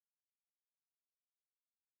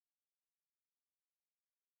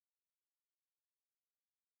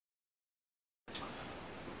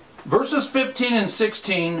Verses 15 and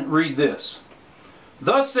 16 read this.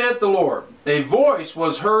 Thus saith the Lord, a voice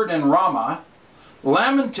was heard in Ramah,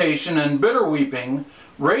 lamentation and bitter weeping,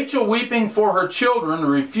 Rachael weeping for her children,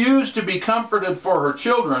 refused to be comforted for her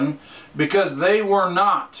children, because they were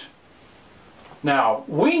not. Now,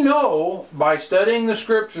 we know, by studying the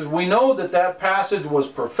Scriptures, we know that that passage was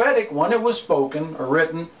prophetic when it was spoken or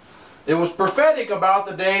written. It was prophetic about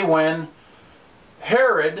the day when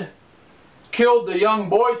Herod killed the young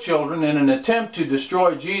boy children in an attempt to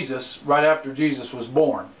destroy Jesus right after Jesus was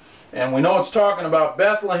born. And we know it's talking about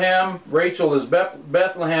Bethlehem. Rachael is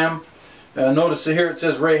Bethlehem. Notice here it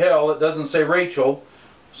says Rachael. It doesn't say Rachael.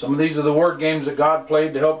 Some of these are the word games that God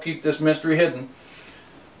played to help keep this mystery hidden.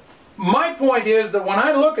 My point is that when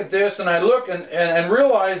I look at this and I look and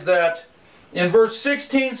realize that in verse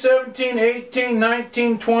 16, 17, 18,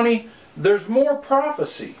 19, 20, there's more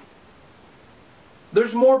prophecy.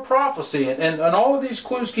 There's more prophecy, and all of these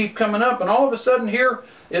clues keep coming up, and all of a sudden here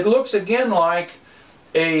it looks again like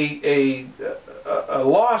a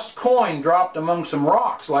lost coin dropped among some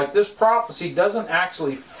rocks. Like this prophecy doesn't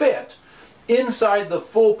actually fit inside the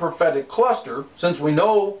full prophetic cluster, since we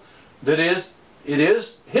know that it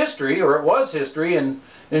is history, or it was history, in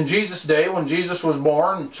Jesus' day when Jesus was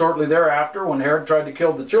born, and shortly thereafter when Herod tried to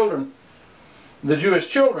kill the children, the Jewish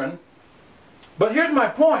children. But here's my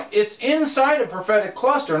point. It's inside a prophetic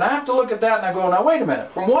cluster, and I have to look at that and I go, now wait a minute.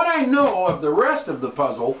 From what I know of the rest of the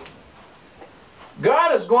puzzle,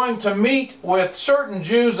 God is going to meet with certain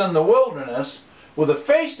Jews in the wilderness with a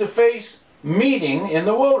face-to-face meeting in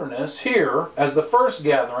the wilderness here as the first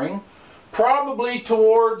gathering, probably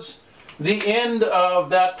towards the end of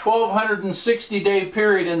that 1260-day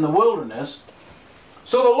period in the wilderness.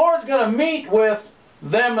 So the Lord's going to meet with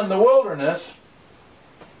them in the wilderness,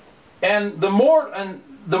 and the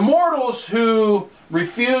mortals who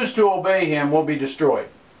refuse to obey Him will be destroyed.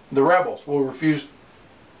 The rebels will refuse;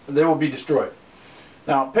 they will be destroyed.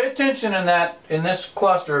 Now, pay attention in this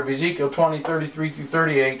cluster of Ezekiel 20, 33 through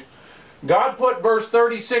 38. God put verse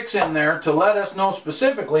 36 in there to let us know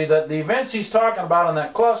specifically that the events He's talking about in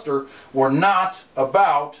that cluster were not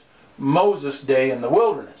about Moses' day in the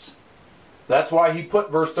wilderness. That's why He put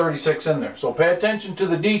verse 36 in there. So pay attention to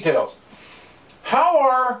the details. How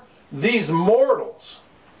are these mortals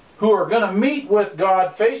who are going to meet with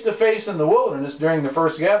God face to face in the wilderness during the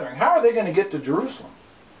first gathering, how are they going to get to Jerusalem?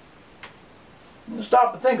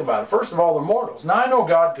 Stop to think about it. First of all, they're mortals. Now I know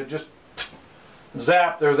God could just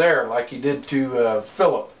zap, they're there, like He did to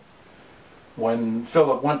Philip. When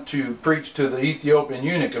Philip went to preach to the Ethiopian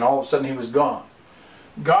eunuch and all of a sudden he was gone.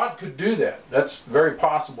 God could do that. That's very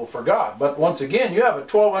possible for God. But once again, you have a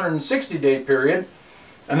 1260-day period,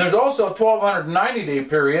 and there's also a 1290-day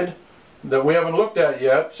period that we haven't looked at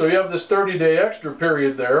yet. So you have this 30-day extra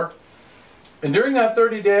period there. And during that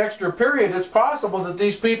 30-day extra period, it's possible that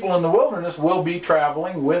these people in the wilderness will be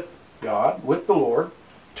traveling with God, with the Lord,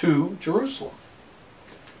 to Jerusalem.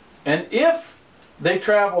 And if they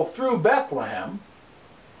travel through Bethlehem,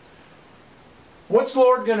 what's the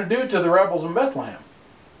Lord going to do to the rebels in Bethlehem?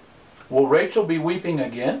 Will Rachael be weeping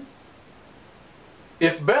again?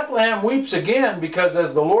 If Bethlehem weeps again, because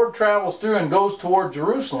as the Lord travels through and goes toward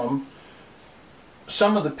Jerusalem,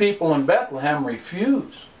 some of the people in Bethlehem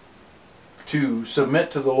refuse to submit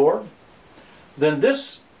to the Lord, then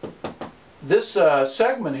this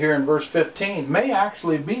segment here in verse 15 may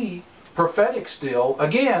actually be prophetic still,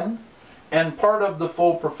 again, and part of the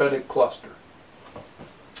full prophetic cluster.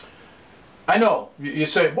 I know, you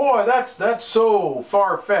say, boy, that's so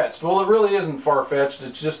far-fetched. Well, it really isn't far-fetched.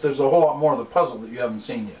 It's just there's a whole lot more of the puzzle that you haven't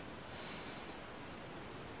seen yet.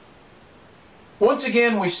 Once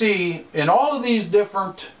again, we see in all of these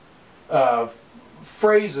different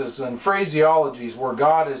phrases and phraseologies where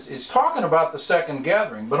God is talking about the second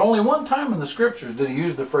gathering, but only one time in the Scriptures did He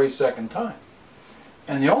use the phrase second time.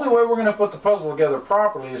 And the only way we're going to put the puzzle together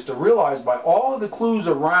properly is to realize by all of the clues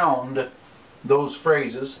around those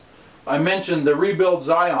phrases. I mentioned the rebuild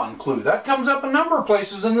Zion clue. That comes up a number of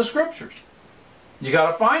places in the Scriptures. You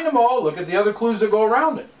got to find them all. Look at the other clues that go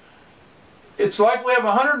around it. It's like we have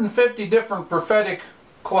 150 different prophetic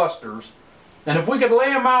clusters, and if we could lay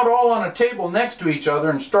them out all on a table next to each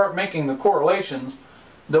other and start making the correlations,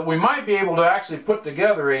 that we might be able to actually put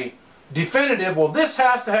together a definitive, well, this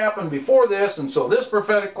has to happen before this, and so this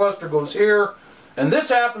prophetic cluster goes here, and this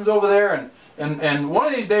happens over there, and one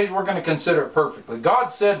of these days we're going to consider it perfectly. God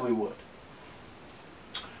said we would.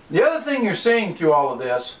 The other thing you're seeing through all of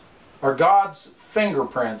this are God's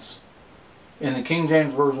fingerprints in the King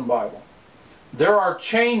James Version Bible. There are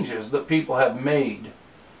changes that people have made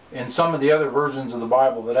in some of the other versions of the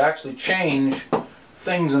Bible that actually change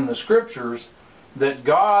things in the Scriptures that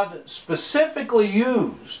God specifically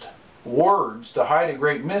used words to hide a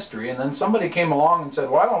great mystery, and then somebody came along and said,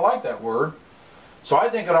 well, I don't like that word, so I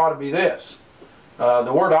think it ought to be this.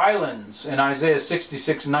 The word islands in Isaiah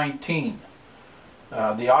 66:19,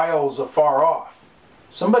 the isles afar off.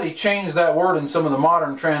 Somebody changed that word in some of the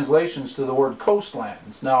modern translations to the word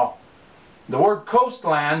coastlands. Now, the word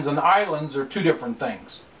coastlands and islands are two different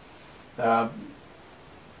things.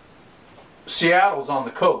 Seattle's on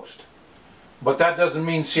the coast, but that doesn't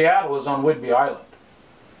mean Seattle is on Whidbey Island.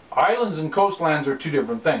 Islands and coastlands are two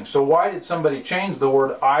different things. So why did somebody change the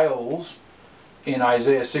word isles in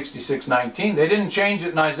Isaiah 66:19? They didn't change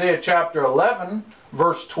it in Isaiah chapter 11,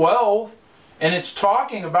 verse 12, and it's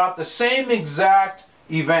talking about the same exact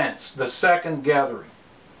events, the second gathering.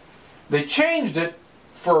 They changed it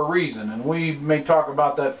for a reason, and we may talk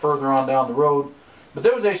about that further on down the road, but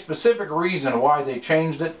there was a specific reason why they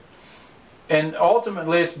changed it, and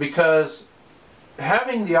ultimately it's because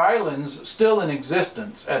having the islands still in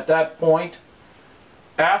existence at that point,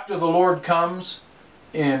 after the Lord comes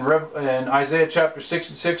in Isaiah chapter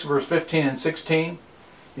 66, verse 15 and 16,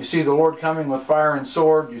 you see the Lord coming with fire and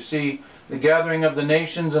sword. You see the gathering of the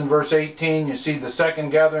nations in verse 18. You see the second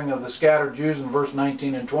gathering of the scattered Jews in verse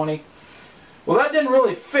 19 and 20. Well, that didn't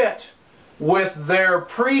really fit with their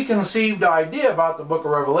preconceived idea about the book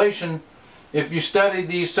of Revelation. If you study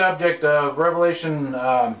the subject of Revelation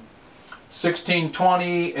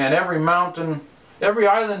 16:20, and every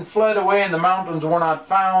island fled away and the mountains were not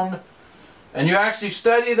found, and you actually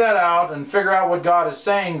study that out and figure out what God is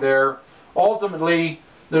saying there, ultimately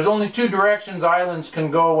there's only two directions islands can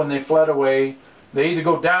go when they fled away. They either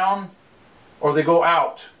go down or they go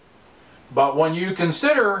out. But when you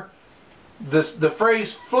consider this, the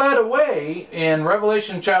phrase fled away in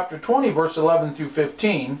Revelation chapter 20, verse 11 through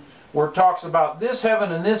 15, where it talks about this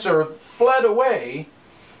heaven and this earth fled away,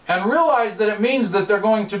 and realize that it means that they're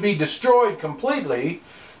going to be destroyed completely,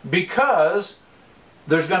 because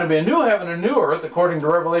there's going to be a new heaven and a new earth according to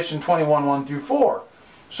Revelation 21, 1 through 4.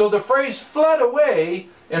 So the phrase fled away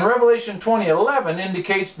in Revelation 20:11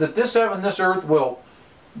 indicates that this heaven, this earth will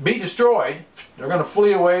be destroyed. They're going to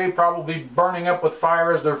flee away, probably burning up with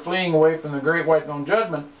fire as they're fleeing away from the great white throne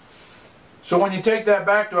judgment. So when you take that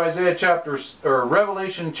back to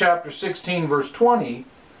Revelation chapter 16, verse 20,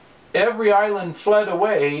 every island fled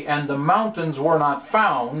away and the mountains were not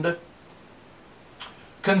found.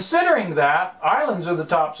 Considering that, islands are the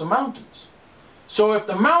tops of mountains. So if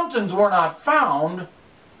the mountains were not found,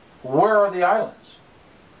 where are the islands?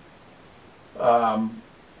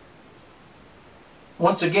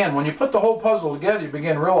 Once again, when you put the whole puzzle together, you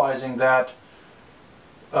begin realizing that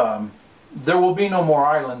there will be no more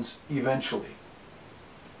islands eventually.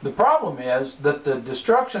 The problem is that the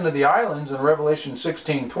destruction of the islands in Revelation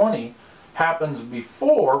 16:20 happens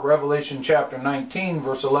before Revelation chapter 19,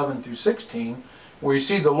 verse 11 through 16, where you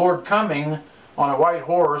see the Lord coming on a white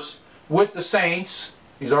horse with the saints.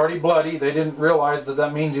 He's already bloody. They didn't realize that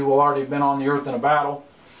that means he will already have been on the earth in a battle.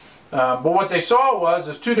 But what they saw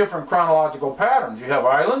is two different chronological patterns. You have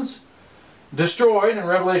islands destroyed in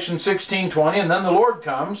Revelation 16:20, and then the Lord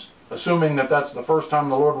comes, assuming that that's the first time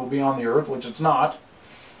the Lord will be on the earth, which it's not.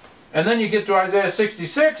 And then you get to Isaiah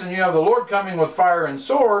 66, and you have the Lord coming with fire and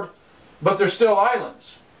sword, but there's still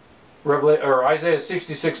islands. Isaiah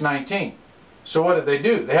 66:19. So what did they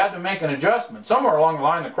do? They had to make an adjustment. Somewhere along the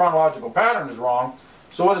line, the chronological pattern is wrong.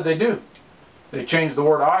 So what did they do? They changed the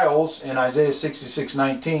word isles in Isaiah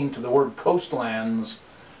 66:19 to the word coastlands,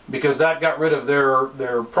 because that got rid of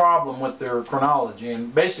their problem with their chronology.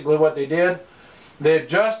 And basically what they did, they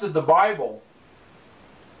adjusted the Bible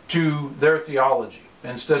to their theology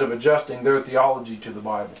instead of adjusting their theology to the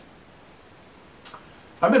Bible.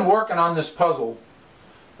 I've been working on this puzzle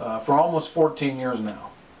for almost 14 years now.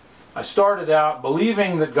 I started out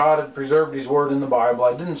believing that God had preserved His Word in the Bible.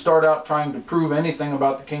 I didn't start out trying to prove anything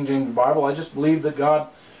about the King James Bible. I just believed that God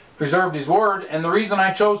preserved His Word. And the reason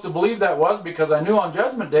I chose to believe that was because I knew on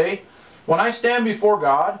Judgment Day, when I stand before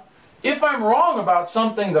God, if I'm wrong about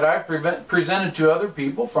something that I've presented to other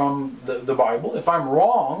people from the Bible, if I'm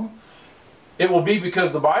wrong, it will be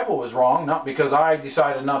because the Bible was wrong, not because I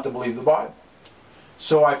decided not to believe the Bible.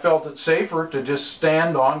 So I felt it safer to just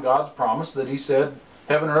stand on God's promise that He said,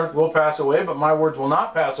 heaven and earth will pass away, but my words will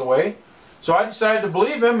not pass away. So I decided to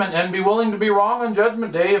believe Him and be willing to be wrong on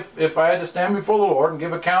Judgment Day if I had to stand before the Lord and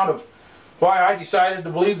give account of why I decided to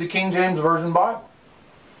believe the King James Version Bible.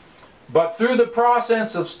 But through the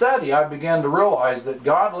process of study, I began to realize that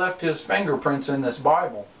God left His fingerprints in this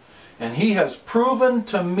Bible. And He has proven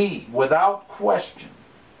to me, without question,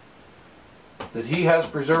 that He has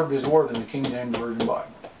preserved His Word in the King James Version Bible.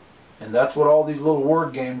 And that's what all these little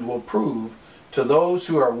word games will prove to those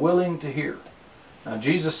who are willing to hear. Now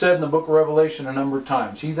Jesus said in the book of Revelation a number of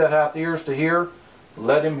times, he that hath ears to hear,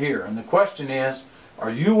 let him hear. And the question is,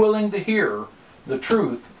 are you willing to hear the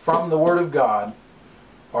truth from the Word of God?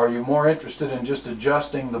 Or are you more interested in just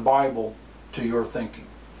adjusting the Bible to your thinking?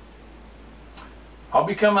 I'll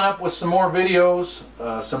be coming up with some more videos,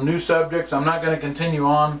 some new subjects. I'm not going to continue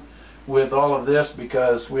on with all of this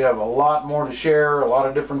because we have a lot more to share, a lot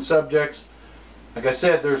of different subjects. Like I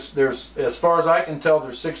said, there's as far as I can tell,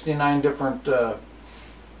 there's 69 different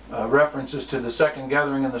references to the second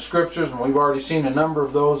gathering in the Scriptures, and we've already seen a number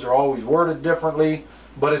of those. They're always worded differently,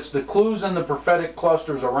 but it's the clues and the prophetic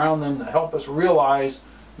clusters around them that help us realize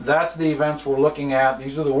that's the events we're looking at.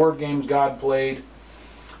 These are the word games God played.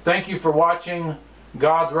 Thank you for watching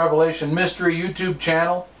God's Revelation Mystery YouTube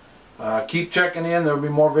channel. Keep checking in. There will be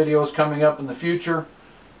more videos coming up in the future.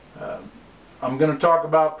 I'm going to talk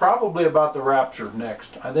probably about the rapture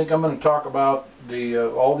next. I think I'm going to talk about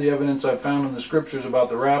all the evidence I've found in the Scriptures about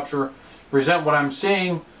the rapture, present what I'm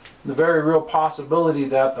seeing, the very real possibility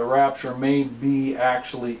that the rapture may be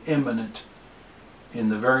actually imminent in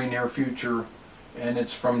the very near future. And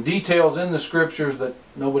it's from details in the Scriptures that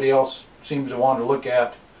nobody else seems to want to look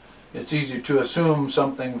at. It's easy to assume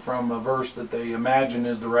something from a verse that they imagine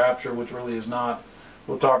is the rapture, which really is not.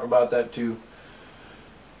 We'll talk about that too.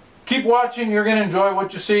 Keep watching. You're going to enjoy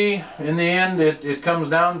what you see. In the end, it comes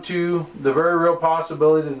down to the very real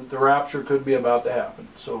possibility that the rapture could be about to happen.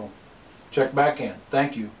 So check back in.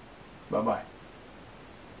 Thank you. Bye-bye.